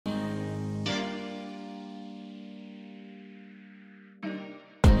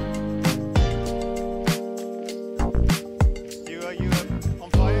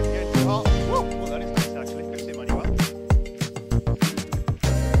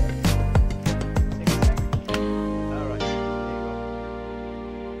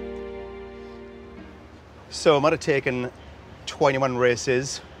So it might have taken 21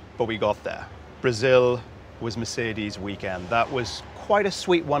 races, but we got there. Brazil was Mercedes' weekend. That was quite a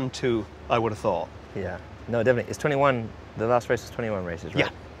sweet one too, I would have thought. Yeah, no, definitely. It's 21, the last race was 21 races, right? Yeah.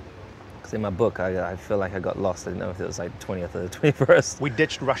 Because in my book, I feel like I got lost. I didn't know if it was like 20th or the 21st. We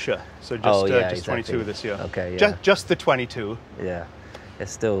ditched Russia, so just, Oh, yeah, just 22 this year. Okay, yeah. Just the 22. Yeah,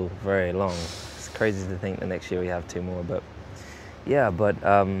 it's still very long. It's crazy to think the next year we have 2 more, but yeah, but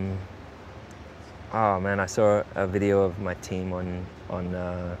oh man, I saw a video of my team on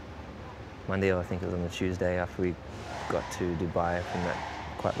Monday, or I think it was on the Tuesday after we got to Dubai from that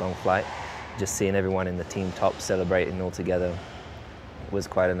quite long flight. Just seeing everyone in the team top celebrating all together was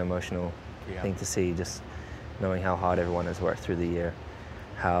quite an emotional thing to see, just knowing how hard everyone has worked through the year,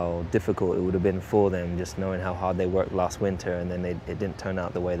 how difficult it would have been for them, just knowing how hard they worked last winter, and then it didn't turn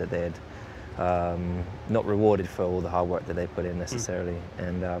out the way that they had, not rewarded for all the hard work that they put in necessarily.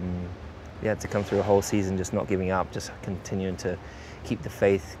 And yeah, to come through a whole season just not giving up, just continuing to keep the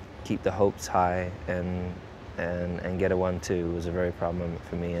faith, keep the hopes high, and get a 1-2 was a very proud moment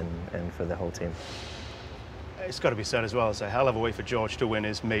for me and for the whole team. It's got to be said as well, it's a hell of a way for George to win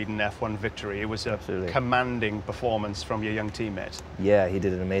his maiden F1 victory. It was a commanding performance from your young teammate. Yeah, he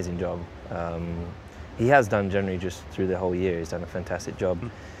did an amazing job. He has done generally just through the whole year. He's done a fantastic job.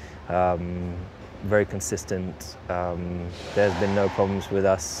 Very consistent. There's been no problems with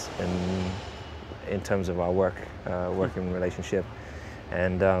us in terms of our working relationship.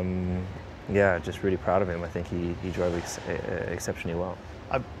 And yeah, just really proud of him. I think he drove exceptionally well.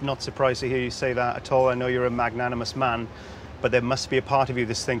 I'm not surprised to hear you say that at all. I know you're a magnanimous man, but there must be a part of you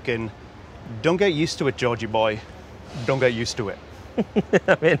that's thinking, don't get used to it, Georgie boy. Don't get used to it.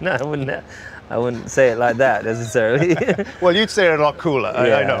 I mean, I wouldn't say it like that necessarily. Well, you'd say it a lot cooler.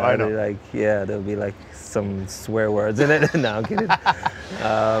 Yeah, I know. Like, yeah, there'll be like some swear words in it. No, I'm kidding.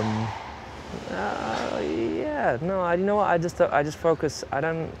 Yeah, no, you know what? I just focus. I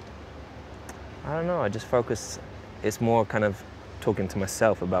don't know. I just focus. It's more kind of talking to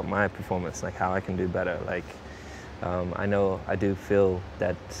myself about my performance, like how I can do better. Like, I do feel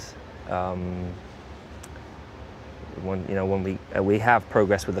that when we have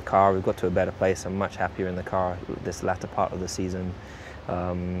progressed with the car, we've got to a better place. I'm much happier in the car this latter part of the season,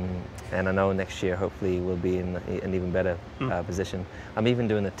 and I know next year hopefully we'll be in an even better position. I'm even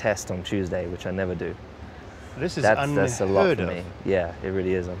doing a test on Tuesday, which I never do. This is unheard that's a lot for of. me. Yeah, it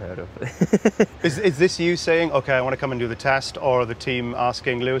really is unheard of. Is this you saying, okay, I want to come and do the test, or the team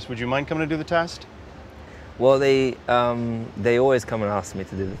asking, Lewis, would you mind coming and do the test? Well, they always come and ask me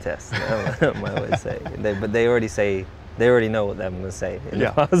to do the test. I always say, but they already know what I'm going to say in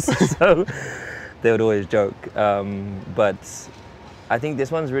the past, so they would always joke. But I think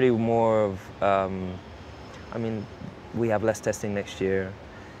this one's really more of, I mean, we have less testing next year.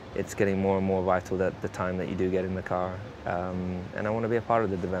 It's getting more and more vital that the time that you do get in the car, and I want to be a part of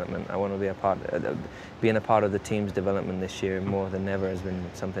the development. I want to be being a part of the team's development this year more than ever has been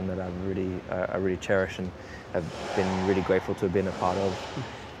something that I really cherish and have been really grateful to have been a part of.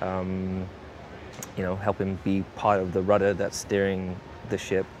 You know, helping be part of the rudder that's steering the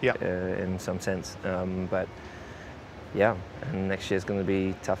ship in some sense. But yeah, and next year is going to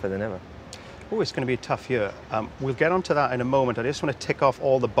be tougher than ever. Oh, it's going to be a tough year. We'll get onto that in a moment. I just want to tick off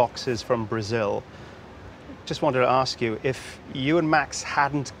all the boxes from Brazil. Just wanted to ask you, if you and Max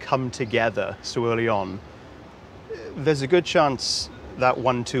hadn't come together so early on, there's a good chance that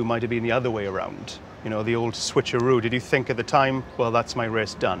 1-2 might have been the other way around. You know, the old switcheroo. Did you think at the time, well, that's my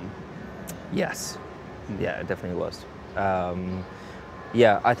race done? Yes. Yeah, it definitely was.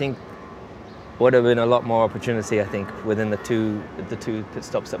 Yeah, I think would have been a lot more opportunity, I think, within the two pit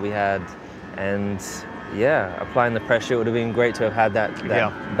stops that we had. And yeah, applying the pressure, it would have been great to have had that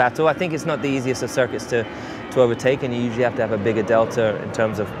battle. I think it's not the easiest of circuits to overtake, and you usually have to have a bigger delta in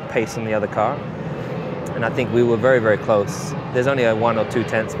terms of pace on the other car. And I think we were very, very close. There's only a 1 or 2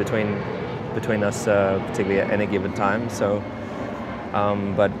 tenths between us, particularly at any given time. So,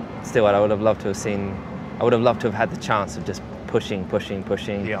 but still, I would have loved to have seen. I would have loved to have had the chance of just pushing,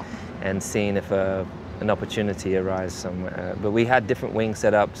 and seeing if an opportunity arises somewhere. But we had different wing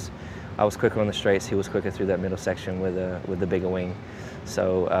setups. I was quicker on the straights, he was quicker through that middle section with the bigger wing.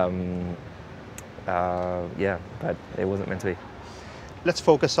 So yeah, but it wasn't meant to be. Let's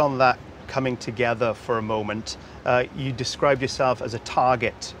focus on that coming together for a moment. You described yourself as a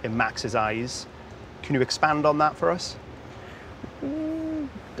target in Max's eyes. Can you expand on that for us?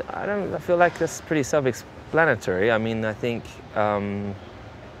 I feel like that's pretty self-explanatory. I mean, I think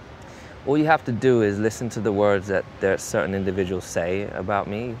all you have to do is listen to the words that certain individuals say about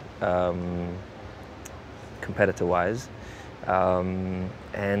me, competitor-wise,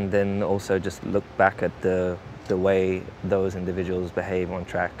 And then also just look back at the way those individuals behave on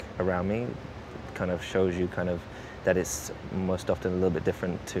track around me. It kind of shows you kind of that it's most often a little bit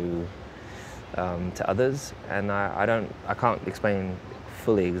different to others, and I can't explain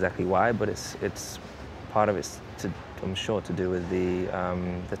fully exactly why, but it's part of it's I'm sure to do with the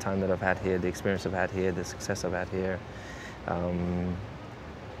time that I've had here, the experience I've had here, the success I've had here.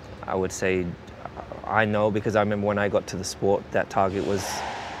 I would say I know because I remember when I got to the sport, that target was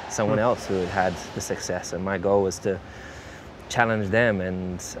someone else who had the success, and my goal was to challenge them,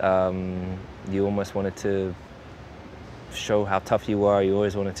 and you almost wanted to show how tough you were. You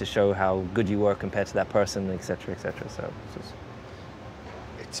always wanted to show how good you were compared to that person, etc., etc. So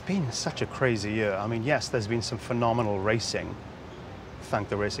it's been such a crazy year. I mean, yes, there's been some phenomenal racing, thank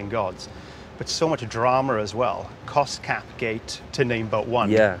the racing gods, but so much drama as well. Cost cap gate, to name but one.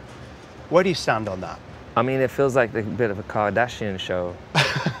 Yeah. Where do you stand on that? I mean, it feels like a bit of a Kardashian show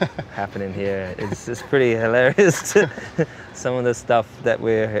happening here. It's pretty hilarious. Some of the stuff that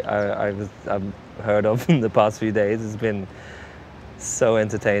I've heard of in the past few days has been so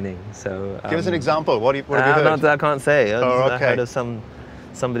entertaining. So give us an example. What have you heard? I can't say. Okay. I heard of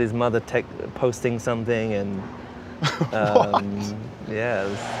somebody's mother posting something, and yeah,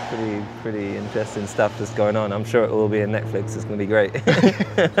 it's pretty interesting stuff that's going on. I'm sure it will be on Netflix. It's going to be great.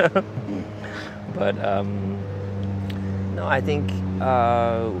 But no, I think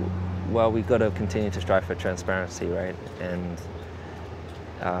well, we've got to continue to strive for transparency, right? And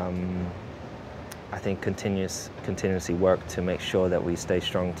I think continuously work to make sure that we stay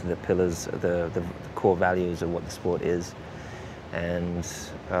strong to the pillars, the core values of what the sport is, and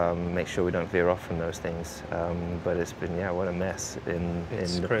make sure we don't veer off from those things. But it's been, yeah, what a mess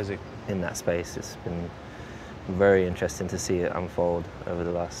crazy. In that space. It's been very interesting to see it unfold over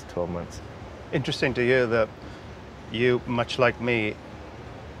the last 12 months. Interesting to hear that you, much like me,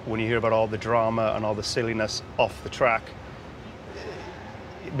 when you hear about all the drama and all the silliness off the track,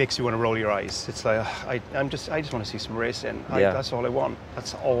 it makes you want to roll your eyes. It's like, I just want to see some racing. That's all I want.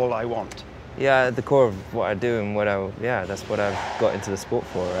 That's all I want. Yeah, at the core of what I do and that's what I've got into the sport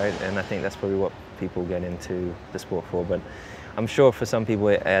for, right? And I think that's probably what people get into the sport for. But I'm sure for some people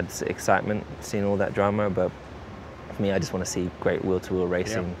it adds excitement, seeing all that drama. But for me, I just want to see great wheel-to-wheel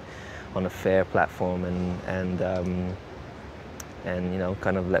racing on a fair platform, and you know,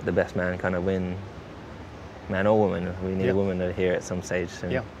 kind of let the best man kind of win, man or woman. We need a woman here at some stage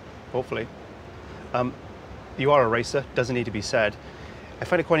soon. Yeah, hopefully. You are a racer, doesn't need to be said. I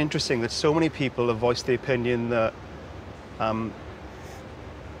find it quite interesting that so many people have voiced the opinion that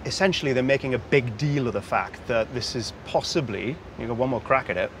essentially they're making a big deal of the fact that this is possibly, you got one more crack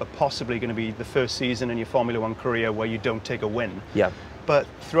at it, but possibly going to be the first season in your Formula One career where you don't take a win. Yeah. But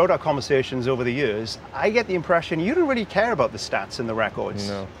throughout our conversations over the years, I get the impression you don't really care about the stats and the records.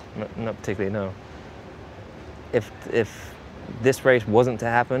 No, not particularly, no. If this race wasn't to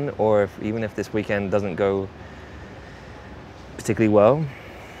happen, or even if this weekend doesn't go particularly well,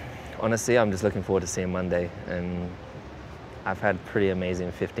 honestly, I'm just looking forward to seeing Monday. And I've had pretty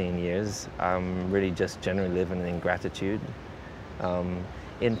amazing 15 years. I'm really just generally living in gratitude.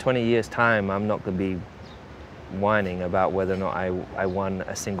 In 20 years' time, I'm not going to be whining about whether or not I won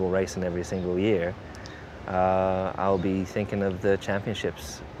a single race in every single year. I'll be thinking of the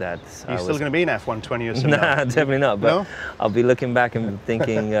championships that You're still going to be in F1 20 years from now? Nah, definitely not. But no? I'll be looking back and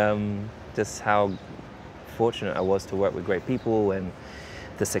thinking just how fortunate I was to work with great people, and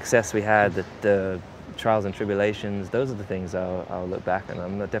the success we had, the trials and tribulations. Those are the things I'll look back, and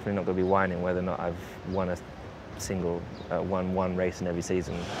I'm definitely not going to be whining whether or not I've won a single one race in every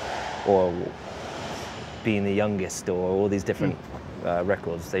season, or being the youngest, or all these different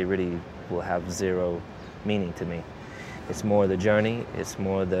records. They really will have zero meaning to me. It's more the journey. It's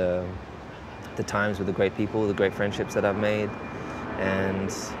more the times with the great people, the great friendships that I've made, and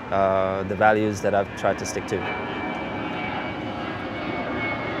the values that I've tried to stick to.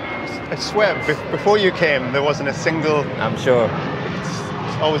 I swear, before you came, there wasn't a single... I'm sure.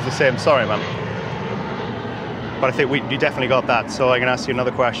 It's always the same. Sorry, man. But I think you definitely got that. So I can ask you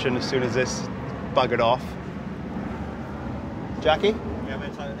another question as soon as this buggered off. Jackie? Yeah, we're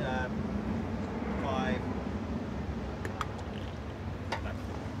talking 5.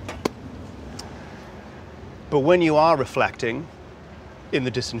 But when you are reflecting in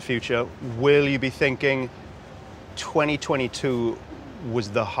the distant future, will you be thinking 2022 was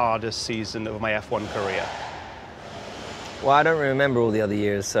the hardest season of my F1 career? Well, I don't remember all the other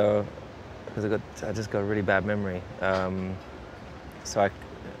years, so because I just got a really bad memory. So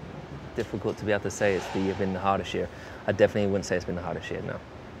difficult to be able to say it's been the hardest year. I definitely wouldn't say it's been the hardest year, no.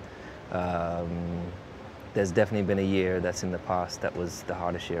 there's definitely been a year that's in the past that was the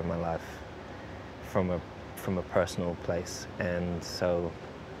hardest year of my life from a personal place, and so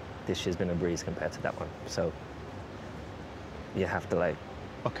this year's been a breeze compared to that one. So you have to like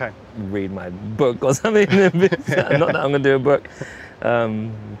read my book or something. Not that I'm gonna do a book.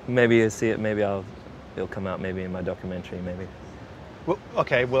 Maybe you'll see it. Maybe it'll come out maybe in my documentary. Maybe. Well,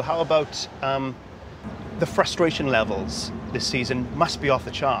 okay. Well, how about the frustration levels this season must be off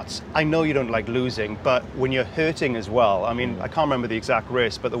the charts. I know you don't like losing, but when you're hurting as well, I mean, I can't remember the exact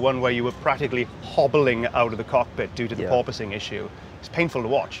race, but the one where you were practically hobbling out of the cockpit due to the porpoising issue, it's painful to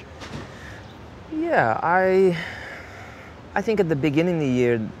watch. Yeah, I think at the beginning of the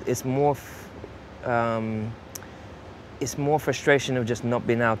year, it's more frustration of just not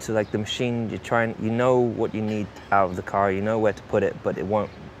being able to, like, the machine, you know what you need out of the car, you know where to put it, but it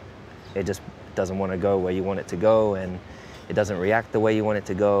just doesn't want to go where you want it to go, and it doesn't react the way you want it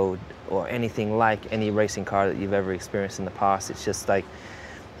to go, or anything like any racing car that you've ever experienced in the past. It's just like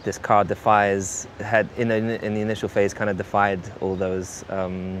this car had in the initial phase kind of defied all those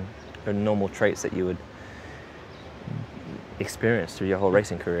normal traits that you would experience through your whole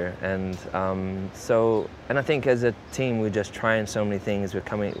racing career. And and I think as a team we're just trying so many things. We're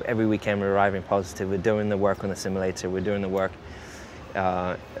coming every weekend, we're arriving positive, we're doing the work on the simulator, we're doing the work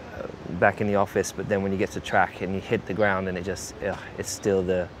back in the office, but then when you get to track and you hit the ground and it's still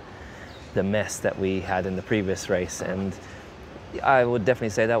the mess that we had in the previous race. And I would definitely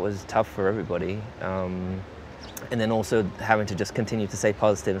say that was tough for everybody. And then also having to just continue to stay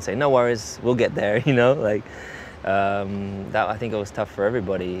positive and say, no worries, we'll get there, you know, like that. I think it was tough for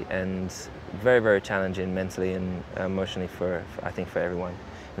everybody, and very, very challenging mentally and emotionally I think for everyone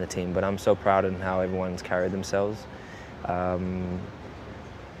in the team. But I'm so proud of how everyone's carried themselves.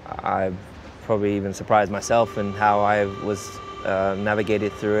 I've probably even surprised myself in how I was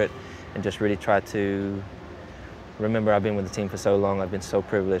navigated through it, and just really tried to remember I've been with the team for so long. I've been so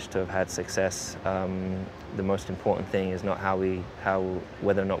privileged to have had success. The most important thing is not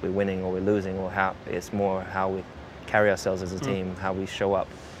whether or not we're winning or we're losing, or it's more how we carry ourselves as a team, how we show up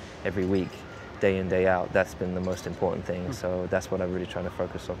every week, day in, day out. That's been the most important thing. So that's what I'm really trying to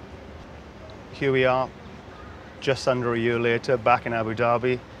focus on. Here we are, just under a year later, back in Abu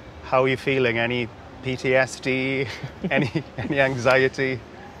Dhabi. How are you feeling? Any PTSD? any anxiety?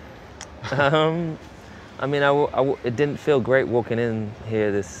 I mean, it didn't feel great walking in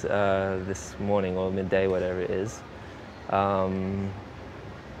here this morning or midday, whatever it is. How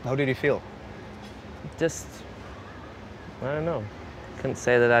did you feel? Just, I don't know. Couldn't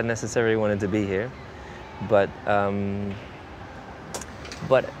say that I necessarily wanted to be here, but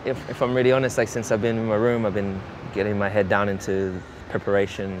if I'm really honest, like, since I've been in my room, I've been getting my head down into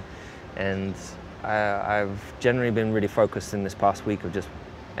preparation, and I've generally been really focused in this past week of just,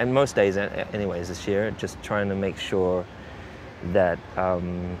 and most days anyways this year, just trying to make sure that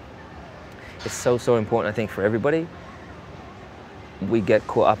it's so important, I think, for everybody. We get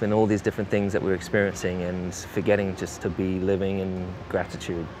caught up in all these different things that we're experiencing and forgetting just to be living in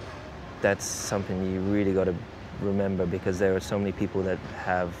gratitude. That's something you really got to remember, because there are so many people that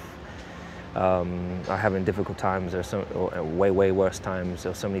are having difficult times, or way worse times.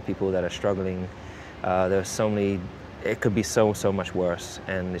 There are so many people that are struggling. There are so many. It could be so much worse,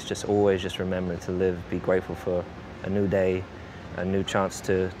 and it's just always just remembering to live, be grateful for a new day, a new chance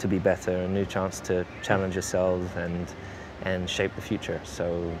to be better, a new chance to challenge yourselves and shape the future.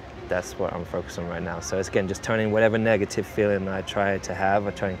 So that's what I'm focused on right now. So it's, again, just turning whatever negative feeling I try to have,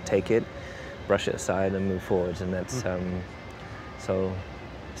 I try and take it, brush it aside and move forwards. And that's so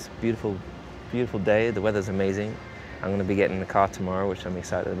it's a beautiful day. The weather's amazing. I'm going to be getting in the car tomorrow, which I'm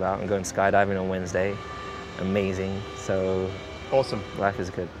excited about. I'm going skydiving on Wednesday. Amazing. So awesome. Life is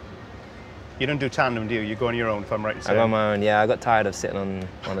good. You don't do tandem, do you? You go on your own, if I'm right in saying. I go on my own, yeah. I got tired of sitting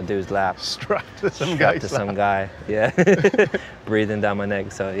on a dude's lap. Strapped to some guy. Yeah. Breathing down my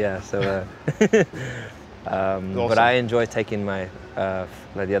neck, so yeah. So, awesome. But I enjoy taking like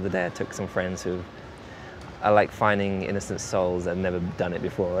the other day I took some friends who, I like finding innocent souls that have never done it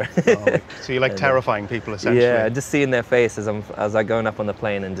before. So you like terrifying people, essentially? Yeah, just seeing their face as I going up on the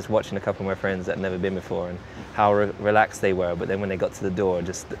plane, and just watching a couple of my friends that had never been before, and how relaxed they were. But then when they got to the door,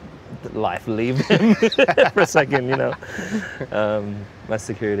 just life leave them for a second, you know. My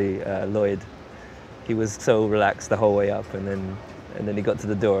security, Lloyd, he was so relaxed the whole way up, and then he got to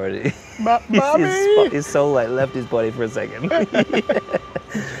the door, and his soul like left his body for a second.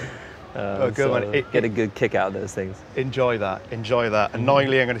 Good one. Get a good kick out of those things. Enjoy that.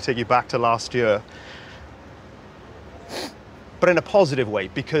 Annoyingly, I'm going to take you back to last year, but in a positive way,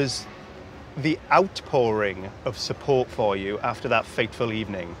 because the outpouring of support for you after that fateful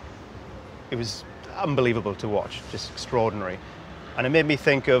evening, it was unbelievable to watch, just extraordinary. And it made me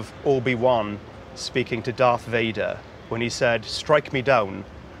think of Obi-Wan speaking to Darth Vader when he said, "Strike me down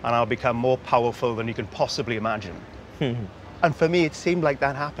and I'll become more powerful than you can possibly imagine." And for me, it seemed like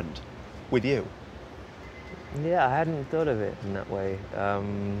that happened with you. Yeah, I hadn't thought of it in that way.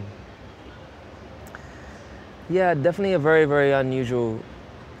 Yeah, definitely a very, very unusual.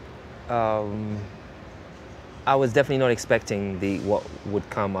 I was definitely not expecting what would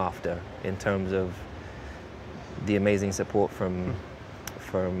come after in terms of the amazing support from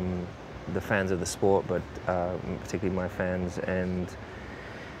the fans of the sport, but particularly my fans, and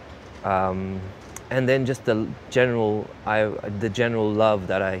then just the general love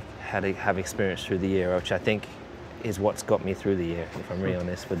that I have experienced through the year, which I think is what's got me through the year, if I'm really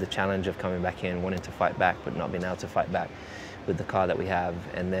honest, with the challenge of coming back in, wanting to fight back, but not being able to fight back with the car that we have.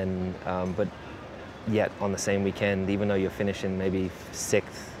 And then, but yet on the same weekend, even though you're finishing maybe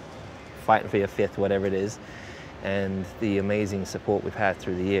 6th, fighting for your 5th, whatever it is, and the amazing support we've had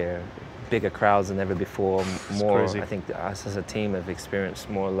through the year, bigger crowds than ever before, more, I think us as a team have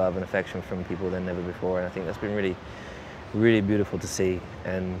experienced more love and affection from people than ever before, and I think that's been really, really beautiful to see.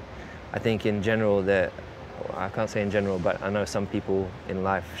 And I think in general that, I can't say in general, but I know some people in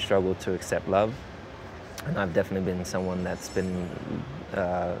life struggle to accept love, and I've definitely been someone that's been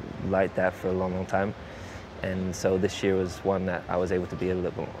like that for a long, long time. And so this year was one that I was able to be a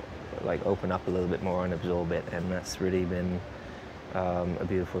little bit more, like open up a little bit more and absorb it, and that's really been a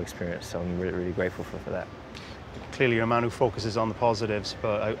beautiful experience. So I'm really, really grateful for that. Clearly you're a man who focuses on the positives,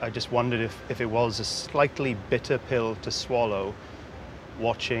 but I just wondered if it was a slightly bitter pill to swallow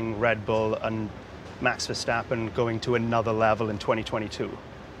watching Red Bull and Max Verstappen going to another level in 2022.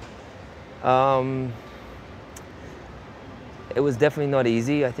 It was definitely not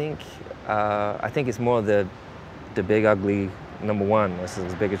easy, I think. I think it's more the big ugly number one. That's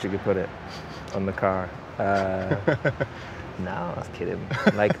as big as you could put it on the car. No, I was kidding.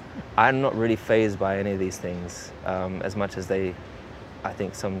 Like, I'm not really fazed by any of these things as much as I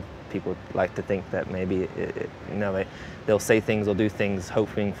think some people like to think that maybe they'll say things or do things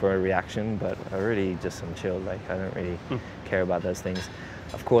hoping for a reaction, but I really just am chilled. Like, I don't really care about those things.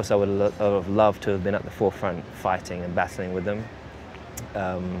 Of course, I would have loved to have been at the forefront fighting and battling with them,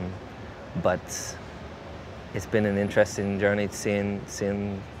 but it's been an interesting journey seeing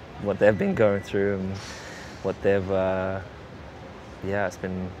what they've been going through and what they've yeah, it's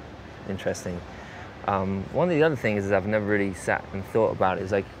been interesting. One of the other things is I've never really sat and thought about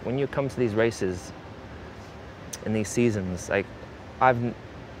is, like, when you come to these races in these seasons, like,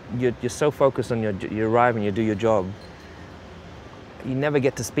 you're so focused on you arrive and you do your job, you never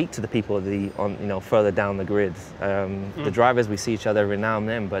get to speak to the people further down the grid. The drivers, we see each other every now and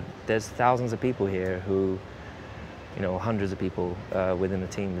then, but there's thousands of people here who, hundreds of people within the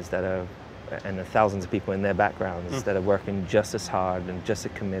teams that are, and thousands of people in their backgrounds that are working just as hard and just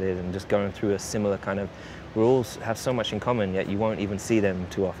as committed and just going through a similar kind of, we all have so much in common, yet you won't even see them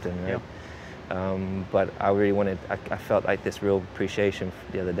too often, right? Yeah. But I really I felt like this real appreciation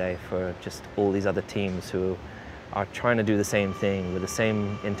the other day for just all these other teams who are trying to do the same thing with the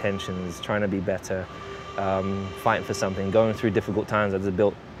same intentions, trying to be better, fighting for something, going through difficult times as a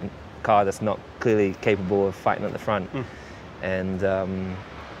built car that's not clearly capable of fighting at the front. And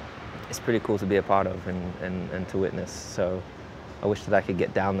it's pretty cool to be a part of and to witness. So I wish that I could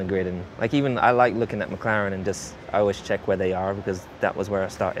get down the grid, and like, even I like looking at McLaren and I always check where they are, because that was where I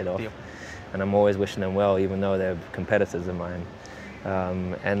started off. Yep. And I'm always wishing them well, even though they're competitors of mine.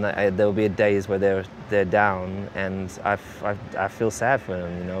 And there'll be days where they're down, and I feel sad for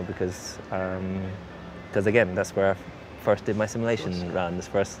them, because again, that's where I first did my simulation run.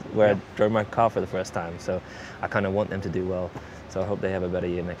 Where I drove my car for the first time. So I kind of want them to do well. So I hope they have a better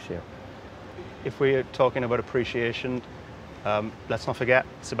year next year. If we're talking about appreciation, let's not forget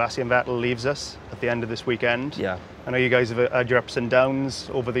Sebastian Vettel leaves us at the end of this weekend. Yeah. I know you guys have had your ups and downs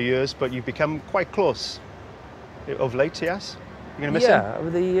over the years, but you've become quite close of late, yes? You're going to miss him? Yeah,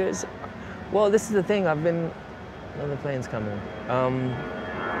 over the years. Well, this is the thing. Another plane's coming.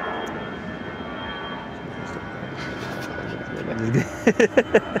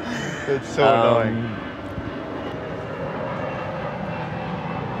 It's so annoying.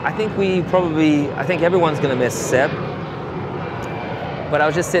 I think everyone's going to miss Seb. But I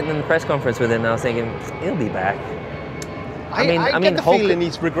was just sitting in the press conference with him, and I was thinking, he'll be back. I get the feeling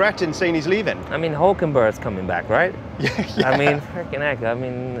he's regretting saying he's leaving. I mean, Hulkenberg's coming back, right? Yeah. I mean, freaking heck. I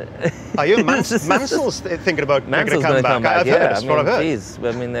mean... Are you? Mansell's thinking about making a comeback. I've heard. Geez.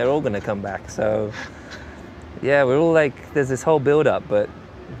 I mean, they're all going to come back. So, yeah, we're all like, there's this whole build-up, but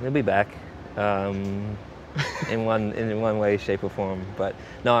he'll be back. In one way, shape or form. But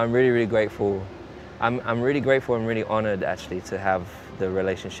no, I'm really, really grateful I'm really grateful and really honored actually to have the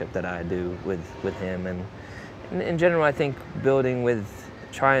relationship that I do with him, and in general I think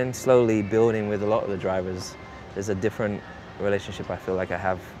trying slowly building with a lot of the drivers. There's a different relationship I feel like I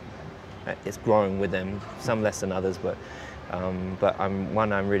have. It's growing with them, some less than others, but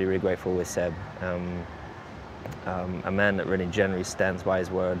I'm really grateful with Seb. A man that really generally stands by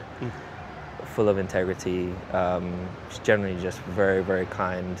his word, full of integrity, generally just very, very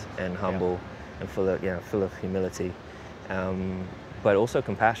kind and humble, and full of humility, but also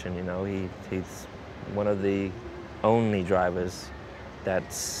compassion. You know, he's one of the only drivers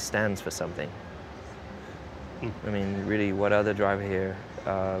that stands for something. I mean, really, what other driver here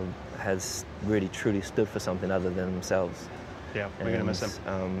has really truly stood for something other than themselves? Yeah, we're going to miss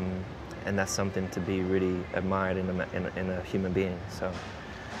him. And that's something to be really admired in a human being. So,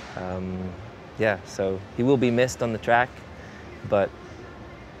 yeah, so he will be missed on the track, but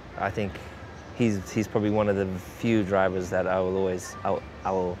I think he's probably one of the few drivers that I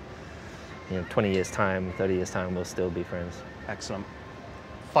will, 20 years time, 30 years time, we'll still be friends. Excellent.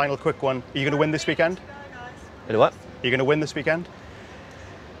 Final quick one. Are you going to win this weekend? What? Are you going to win this weekend?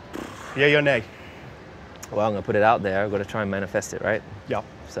 Yeah or nay? Well, I'm going to put it out there. I've got to try and manifest it, right? Yeah.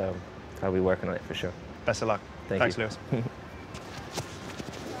 So I'll be working on it for sure. Best of luck. Thanks, you. Lewis.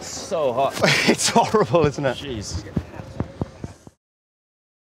 So hot. It's horrible, isn't it? Jeez.